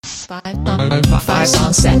Five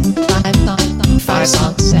song set. Five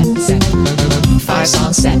song set. Five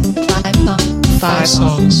song set. Five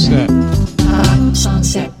song set. Five song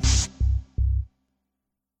set.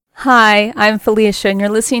 Hi, I'm Felicia, and you're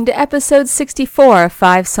listening to episode 64 of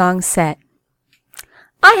 5 Song Set.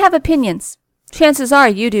 I have opinions. Chances are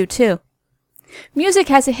you do too. Music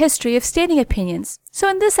has a history of stating opinions, so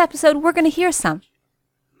in this episode we're going to hear some.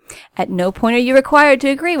 At no point are you required to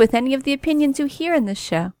agree with any of the opinions you hear in this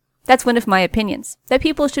show. That's one of my opinions, that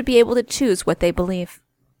people should be able to choose what they believe.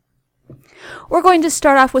 We're going to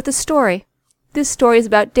start off with a story. This story is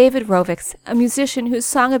about David Rovics, a musician whose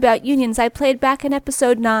song about unions I played back in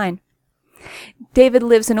episode 9. David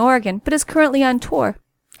lives in Oregon, but is currently on tour.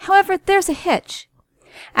 However, there's a hitch.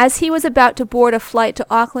 As he was about to board a flight to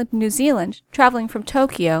Auckland, New Zealand, traveling from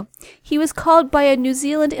Tokyo, he was called by a New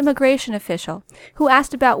Zealand immigration official, who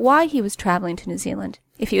asked about why he was traveling to New Zealand,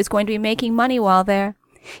 if he was going to be making money while there,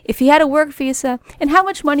 if he had a work visa, and how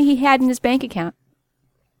much money he had in his bank account.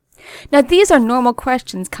 Now, these are normal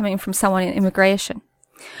questions coming from someone in immigration.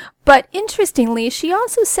 But interestingly, she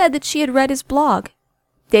also said that she had read his blog.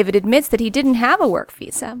 David admits that he didn't have a work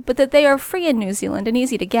visa, but that they are free in New Zealand and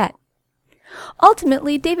easy to get.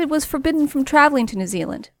 Ultimately, David was forbidden from traveling to New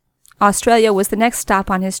Zealand. Australia was the next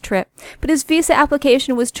stop on his trip, but his visa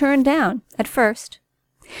application was turned down at first.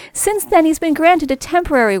 Since then, he's been granted a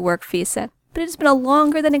temporary work visa, but it has been a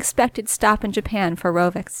longer than expected stop in Japan for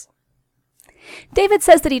Rovics. David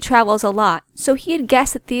says that he travels a lot, so he had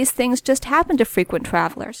guessed that these things just happen to frequent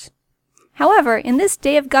travelers. However, in this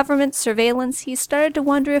day of government surveillance, he started to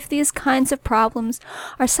wonder if these kinds of problems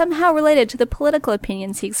are somehow related to the political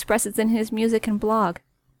opinions he expresses in his music and blog.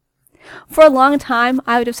 For a long time,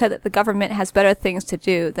 I would have said that the government has better things to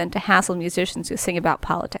do than to hassle musicians who sing about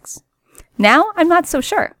politics. Now, I'm not so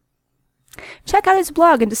sure. Check out his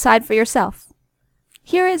blog and decide for yourself.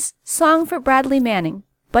 Here is Song for Bradley Manning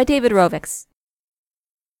by David Rovics.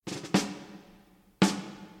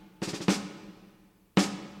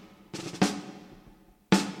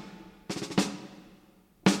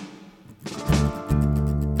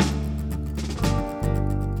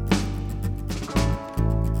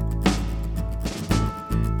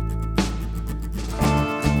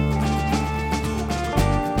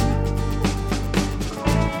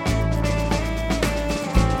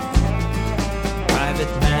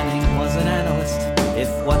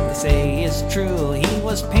 True, he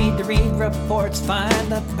was paid to read reports,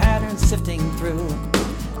 find the patterns sifting through.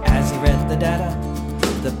 As he read the data,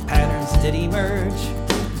 the patterns did emerge.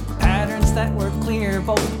 Patterns that were clear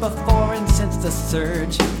both before and since the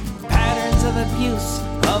surge. Patterns of abuse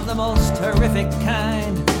of the most horrific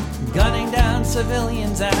kind. Gunning down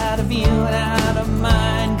civilians out of view and out of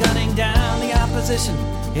mind. Gunning down the opposition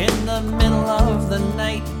in the middle of the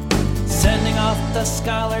night. Sending off the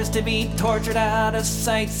scholars to be tortured out of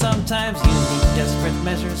sight. Sometimes you need desperate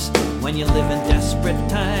measures when you live in desperate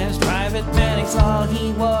times. Private Manning's all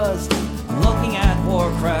he was, looking at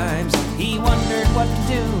war crimes. He wondered what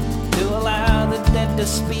to do to allow the dead to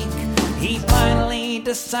speak. He finally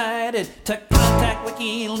decided to contact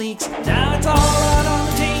WikiLeaks. Now it's all out on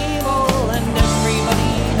the table and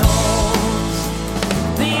everybody knows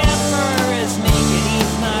the emperor is naked,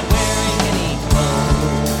 he's not wearing any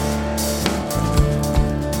clothes.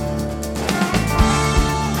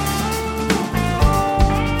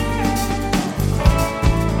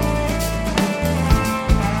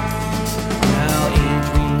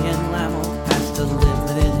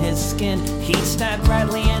 He stabbed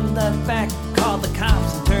Bradley in the back, called the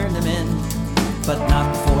cops and turned him in. But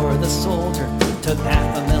not before the soldier took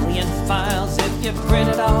 500,000 files. If you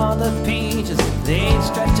printed all the pages, they'd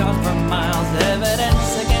stretch on for miles.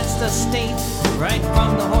 Evidence against the state, right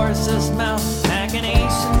from the horse's mouth.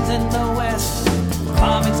 Machinations in the west,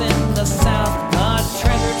 bombings in the south. A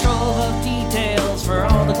treasure trove of details for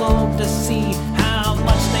all the globe to see. How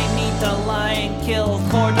much they need to lie and kill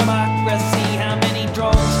for democracy. How many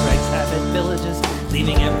drone strikes have hit villages,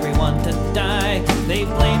 leaving everyone to die. They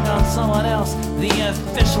blamed on someone else, the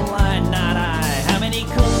official line, not I. How many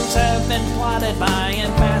coups have been plotted by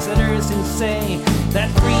ambassadors who say that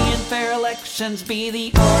free and fair elections be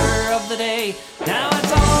the order of the day. Now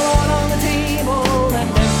it's all out on the table and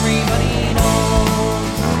everybody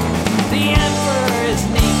knows the emperor is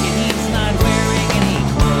naked, he's not wearing any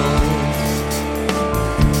clothes.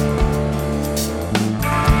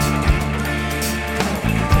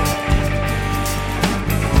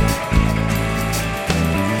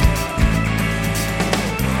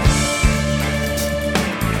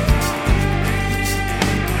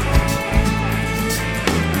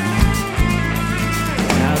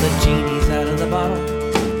 Genie's out of the bottle,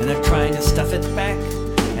 and they're trying to stuff it back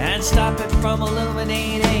and stop it from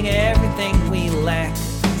illuminating everything we lack,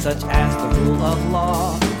 such as the rule of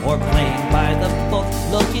law or playing by the book.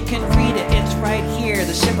 Look, you can read it, it's right here.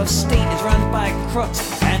 The ship of state is run by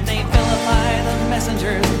crooks, and they vilify the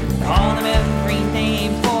messengers, call them every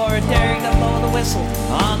name for daring to blow the whistle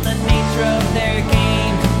on the nature of their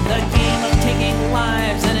game. The game of taking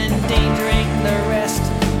lives and endangering the rest,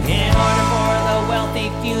 in order for the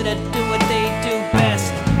wealthy few to do what they do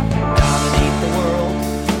best. Dominate the world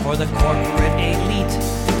for the corporate elite,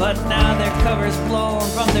 but now their cover's blown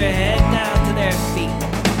from their head down to their feet.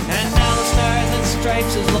 And now the stars and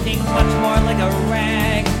stripes is looking much more like a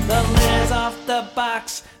rag. The lid is off the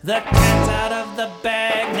box, the cat's out of the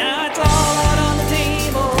bag. Now it's all out on the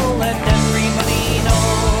table and everybody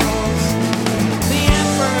knows the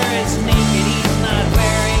emperor is naked, he's not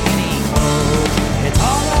wearing any clothes. It's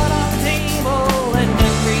all out on the table and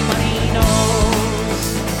everybody knows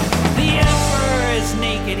the emperor is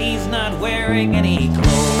naked, he's not wearing any clothes.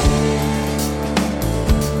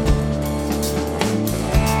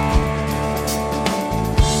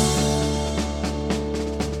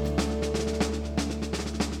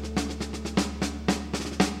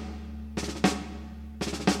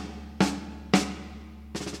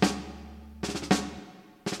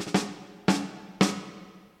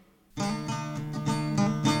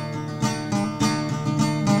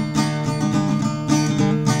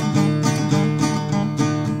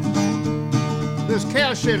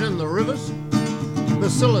 Shit in the rivers,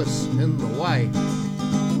 bacillus in the way,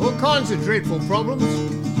 all kinds of dreadful problems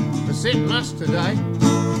besetting us today.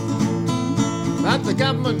 But the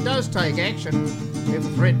government does take action if the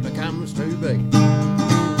threat becomes too big.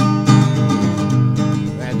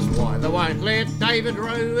 That's why they won't let David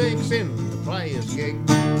Rovics in to play his gig.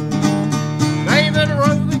 David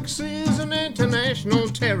Rovics is an international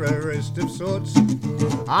terrorist of sorts,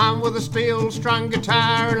 armed with a steel-strung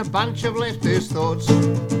guitar and a bunch of leftist thoughts.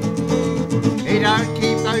 He don't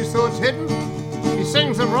keep those thoughts hidden, he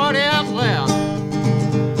sings them right out loud.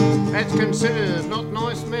 That's considered not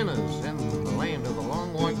nice manners in the land of the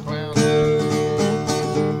long white cloud.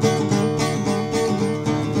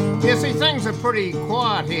 You see, things are pretty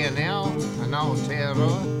quiet here now in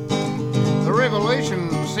Aotearoa. The revolution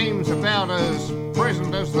seems about as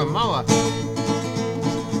present as the mower.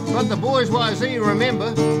 But the bourgeoisie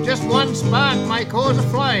remember, just one spark may cause a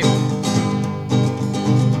flame.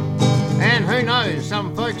 And who knows,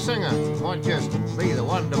 some folk singer might just be the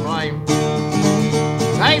one to blame.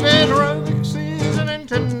 David Rovics is an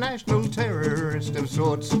international terrorist of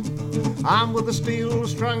sorts, armed with a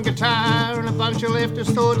steel-strung guitar and a bunch of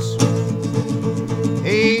leftist thoughts.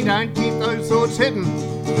 He don't keep those thoughts hidden,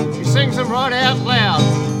 he sings them right out loud.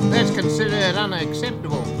 That's considered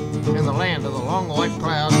unacceptable in the land of the long white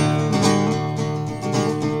cloud.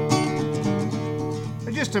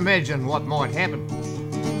 Just imagine what might happen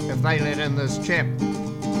if they let in this chap.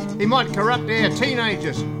 He might corrupt our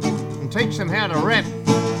teenagers and teach them how to rap.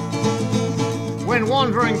 When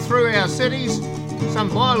wandering through our cities, some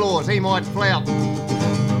bylaws he might flout.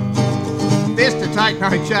 Best to take no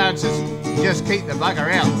chances, just keep the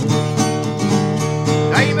bugger out.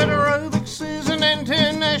 David Rovics is an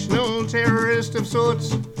international terrorist of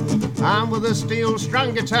sorts, armed with a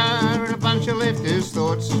steel-strung guitar and a bunch of leftist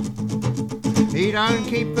thoughts. He don't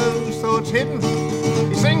keep those thoughts hidden,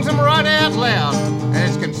 he sings them right out loud, and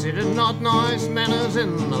it's considered not nice manners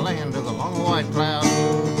in the land of the long white cloud.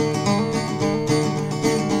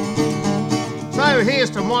 So here's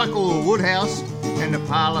to Michael Woodhouse and the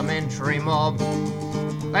parliamentary mob.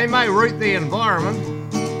 They may root the environment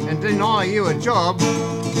and deny you a job,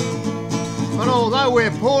 but although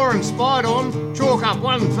we're poor and spied on, chalk up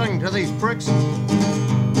one thing to these pricks: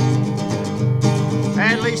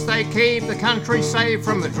 at least they keep the country safe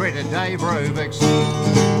from the dreaded Dave Rovics.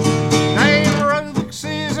 Dave Rovics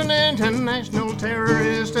is an international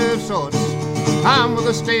terrorist of sorts, armed with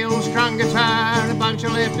a steel-strung guitar and a bunch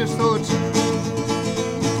of leftist thoughts.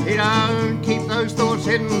 He don't keep those thoughts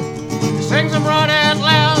hidden, he sings them right out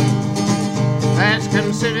loud. That's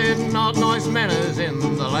considered not nice manners in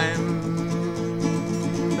the land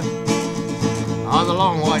of the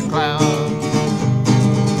long white cloud.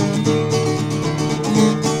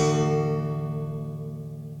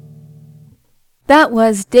 That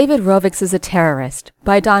was David Rovics is a Terrorist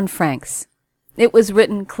by Don Franks. It was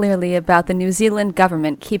written clearly about the New Zealand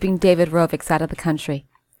government keeping David Rovics out of the country.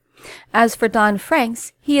 As for Don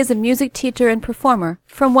Franks, he is a music teacher and performer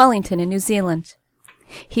from Wellington in New Zealand.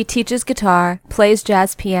 He teaches guitar, plays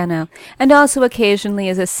jazz piano, and also occasionally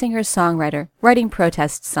is a singer-songwriter, writing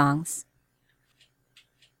protest songs.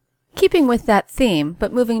 Keeping with that theme,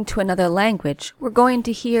 but moving to another language, we're going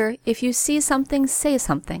to hear If You See Something, Say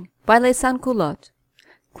Something by Les Sans-Culottes.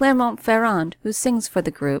 Clermont-Ferrand, who sings for the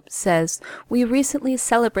group, says, "We recently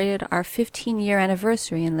celebrated our 15-year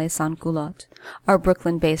anniversary in Les Sans-Culottes, our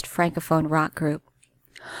Brooklyn-based francophone rock group.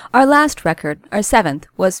 Our last record, our seventh,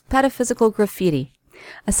 was Pataphysical Graffiti,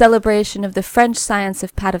 a celebration of the French science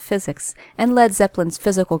of pataphysics and Led Zeppelin's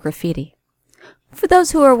physical graffiti. For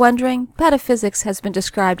those who are wondering, pataphysics has been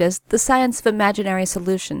described as the science of imaginary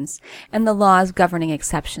solutions and the laws governing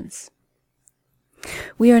exceptions."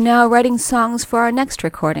 We are now writing songs for our next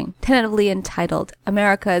recording, tentatively entitled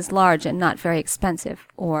America is Large and Not Very Expensive,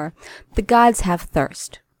 or The Gods Have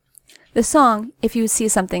Thirst. The song, If You See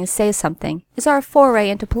Something, Say Something, is our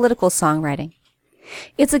foray into political songwriting.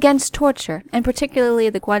 It's against torture, and particularly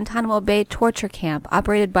the Guantanamo Bay torture camp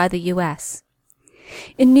operated by the U.S.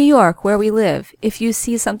 In New York, where we live, If You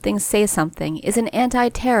See Something, Say Something is an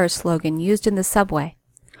anti-terror slogan used in the subway.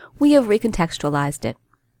 We have recontextualized it.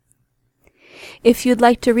 If you'd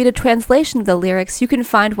like to read a translation of the lyrics, you can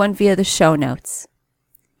find one via the show notes.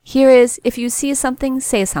 Here is If You See Something,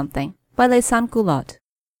 Say Something by Les Sans-Culottes.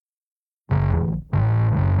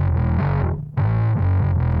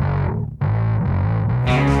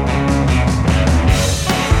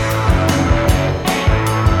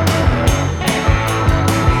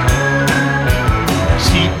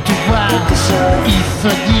 Si tu vois, il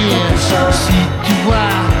faut dire, si tu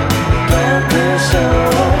vois,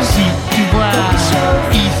 si tu vois,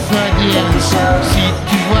 il faut dire, si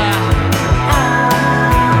tu vois,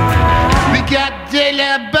 regardez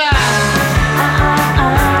là-bas,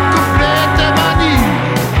 complètement nus,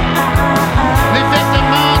 les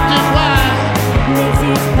vêtements de roi,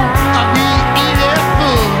 ah oui, il est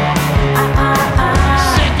beau,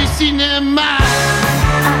 c'est du cinéma,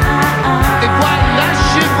 et voilà,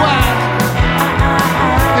 je vois,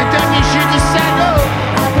 le dernier jeu de salaud,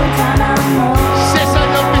 c'est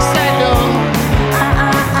salaud mais salaud,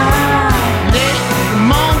 les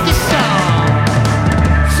mondes descendent,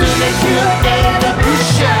 sur les yeux et la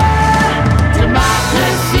bouche.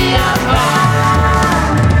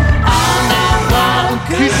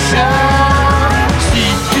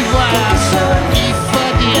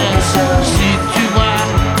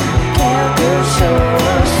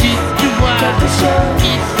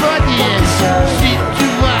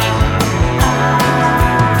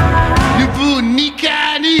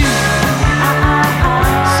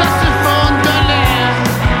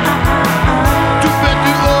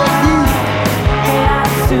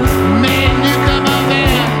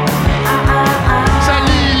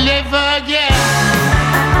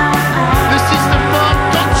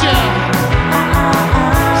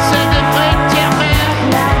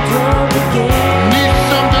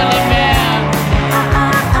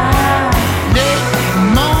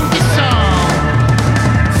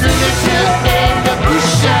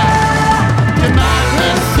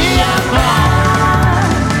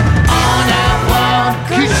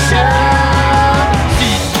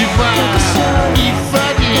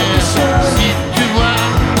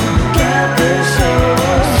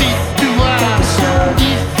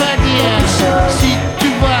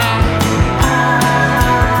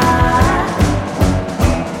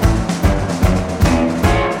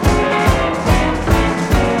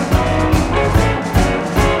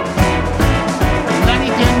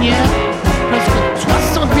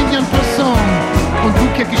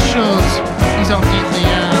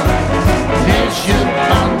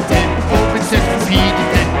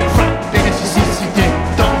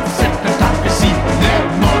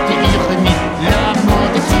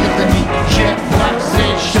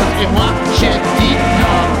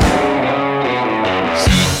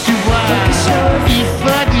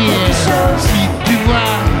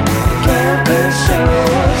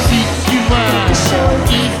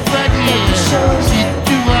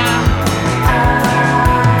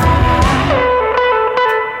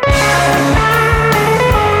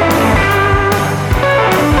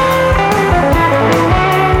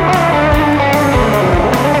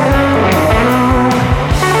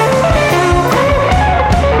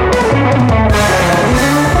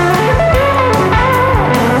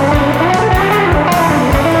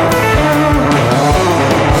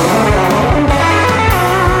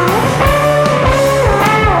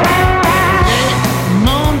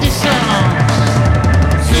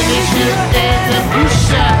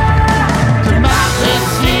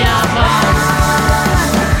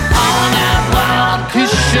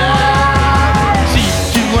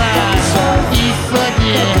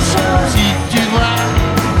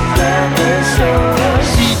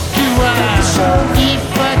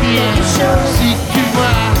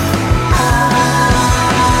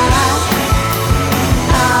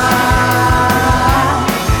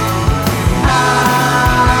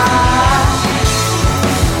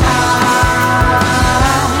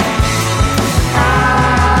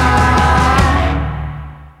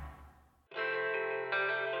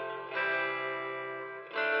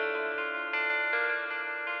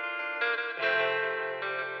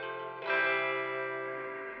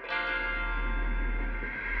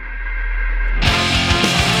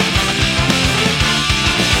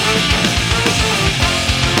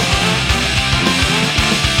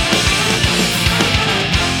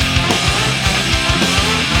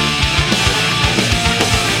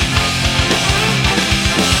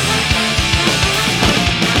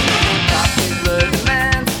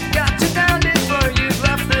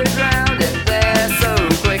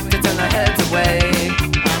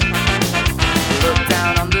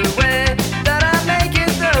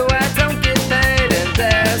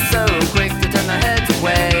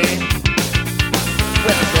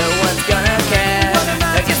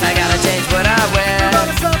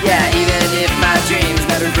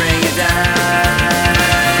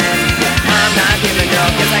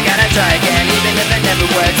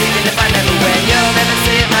 never works, even if I never win. You'll never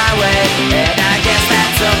see it my way, and I guess that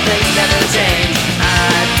some things never change.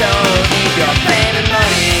 I don't need your fame and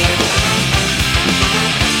money.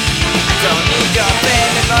 I don't need your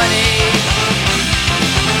fame and money.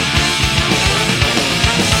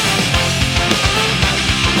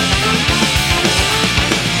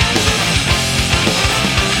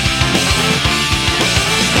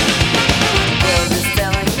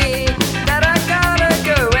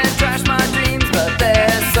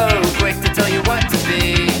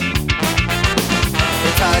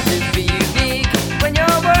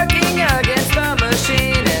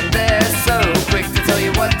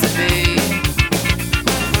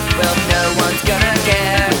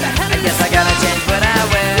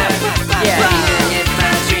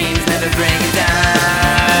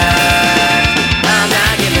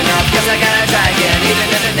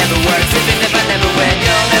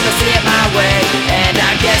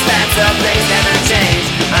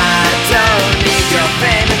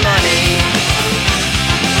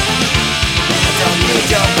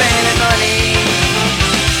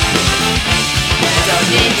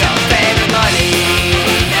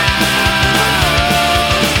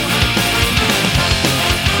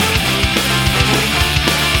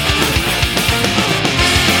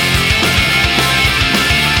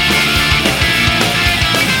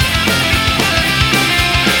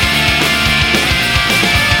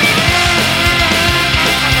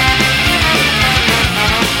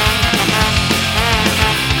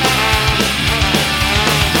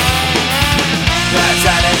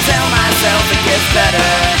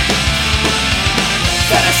 Better,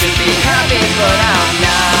 that I should be happy, but I'm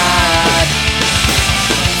not.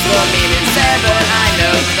 For me instead, but I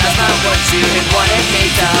know that's not what you had wanted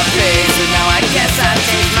me to be. So now I guess I've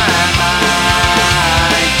changed my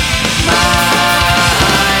mind.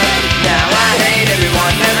 Now I hate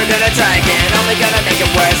everyone, never gonna try again. Only gonna make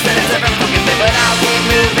it worse than it's ever fucking been. But I'll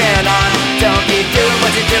keep moving on. Don't keep doing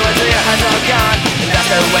what you do until your heart's all gone. And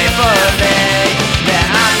that's the way for me. Yeah,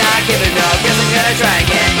 I'm not giving up, guess I'm gonna try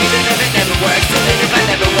again. Even if it never works, even if I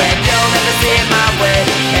never win, you'll never see it my way.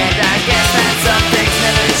 And I guess that some things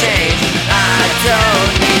never change. I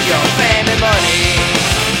don't need your fame and money.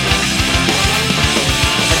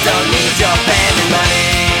 I don't need your fame and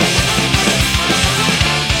money.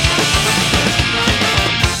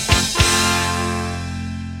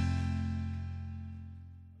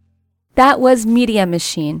 That was Media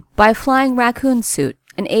Machine by Flying Raccoon Suit,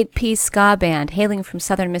 an 8-piece ska band hailing from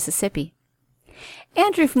southern Mississippi.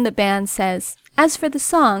 Andrew from the band says, as for the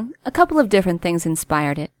song, a couple of different things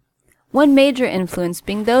inspired it. One major influence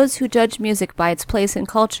being those who judge music by its place in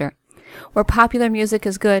culture, where popular music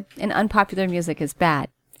is good and unpopular music is bad,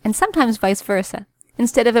 and sometimes vice versa,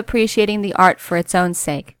 instead of appreciating the art for its own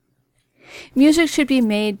sake. Music should be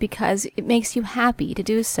made because it makes you happy to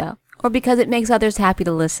do so, or because it makes others happy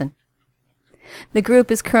to listen. The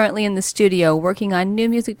group is currently in the studio working on new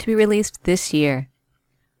music to be released this year.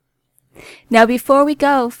 Now before we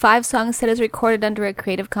go, 5 Song Set is recorded under a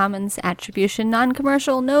Creative Commons Attribution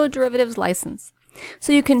Non-Commercial No Derivatives license,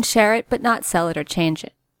 so you can share it but not sell it or change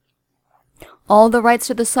it. All the rights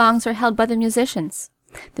to the songs are held by the musicians.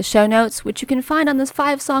 The show notes, which you can find on this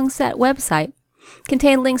 5 Song Set website,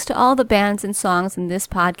 contain links to all the bands and songs in this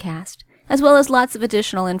podcast, as well as lots of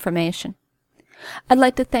additional information. I'd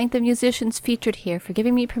like to thank the musicians featured here for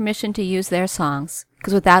giving me permission to use their songs,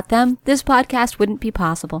 because without them, this podcast wouldn't be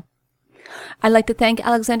possible. I'd like to thank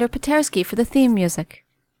Alexander Patersky for the theme music.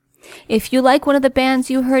 If you like one of the bands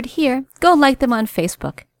you heard here, go like them on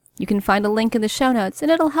Facebook. You can find a link in the show notes, and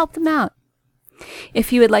it'll help them out.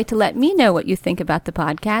 If you would like to let me know what you think about the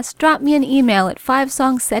podcast, drop me an email at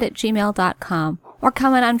 5songset@gmail.com or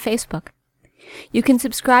comment on Facebook. You can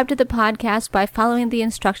subscribe to the podcast by following the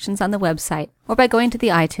instructions on the website or by going to the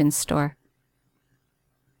iTunes store.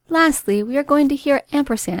 Lastly, we are going to hear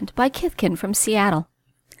Ampersand by Kithkin from Seattle.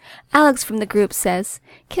 Alex from the group says,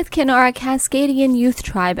 Kithkin are a Cascadian youth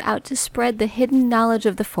tribe out to spread the hidden knowledge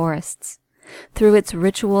of the forests. Through its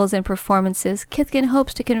rituals and performances, Kithkin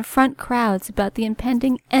hopes to confront crowds about the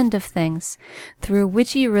impending end of things through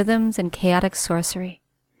witchy rhythms and chaotic sorcery.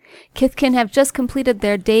 Kithkin have just completed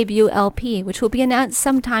their debut LP, which will be announced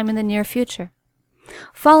sometime in the near future.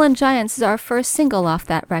 Fallen Giants is our first single off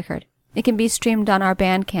that record. It can be streamed on our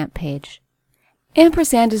Bandcamp page.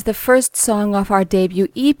 Ampersand is the first song off our debut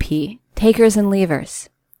EP, Takers and Leavers.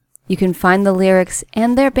 You can find the lyrics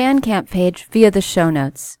and their Bandcamp page via the show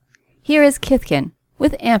notes. Here is Kithkin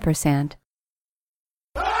with Ampersand.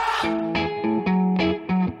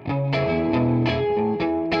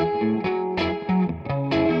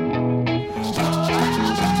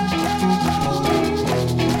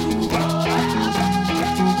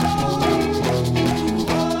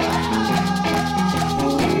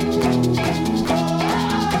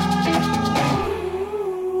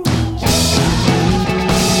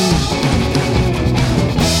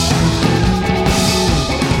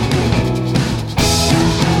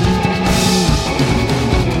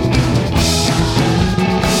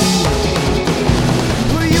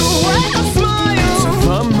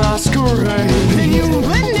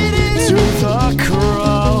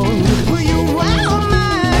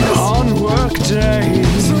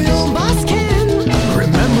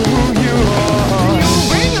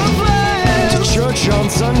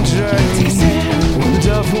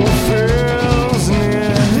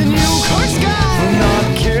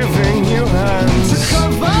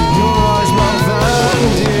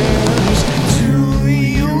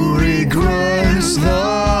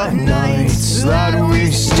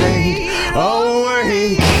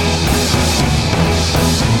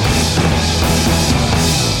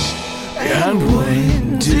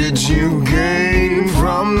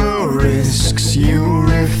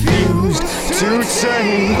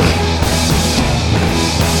 take.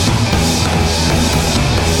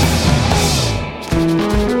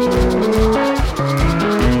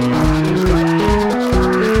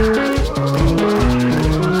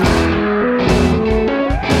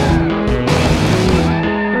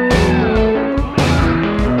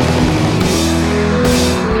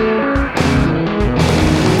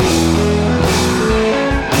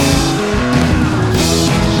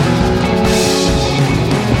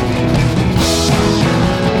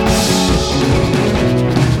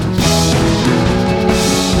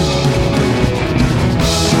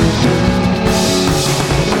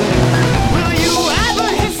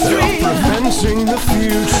 Preventing the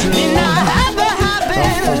future,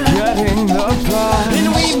 forgetting the past, and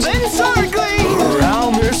we've been circling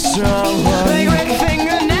around this summer, like red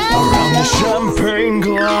fingernails around the champagne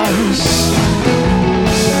glass.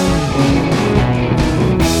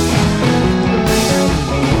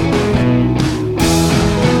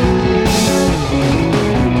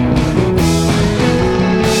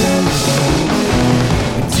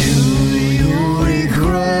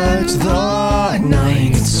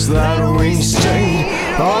 That we stay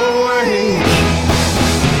awake,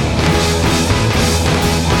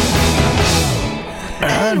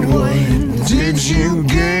 and when did you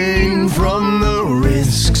gain from the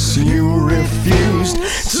risks you refused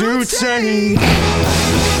to take?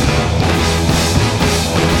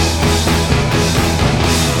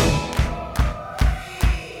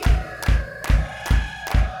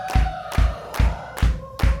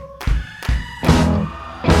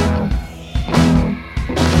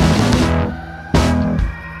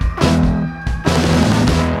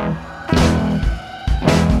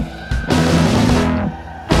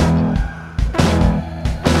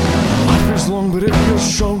 But it feels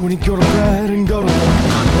short when you go to bed and go to work.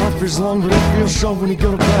 Life is long, but it feels short when you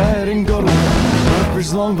go to bed and go to work. Life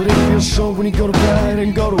is long, but it feels short when you go to bed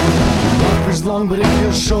and go to work. Life is long, but it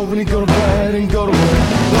feels short when you go to bed and go to work.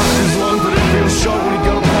 Life is long, but it feels short when you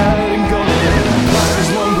go to bed and go to work. Life is long, but it feels short when you go to bed and go to work. Life is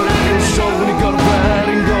long, but it feels short when you go to bed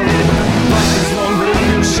and go to work. Life is long, but it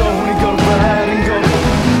feels short when you go to bed and go to work.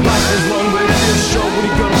 Life is long, but it feels short when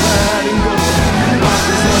you go to bed and go to work. Life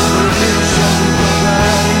is long, but it feels short when you go to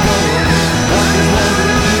bed and go to work. Life is long, but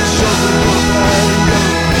it feels short when you go to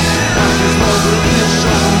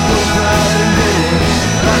bed and go to work.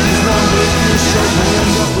 Life is long, but it feels short when you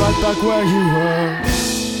end up right back where you were.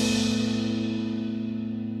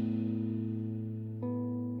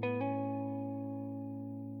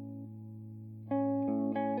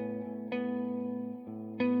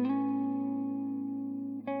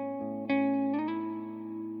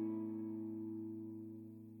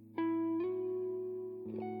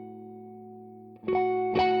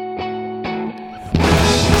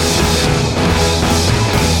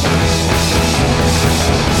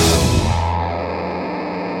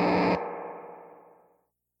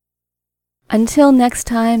 Until next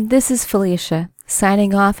time, this is Felicia,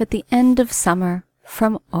 signing off at the end of summer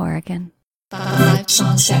from Oregon. 5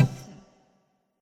 Song Set.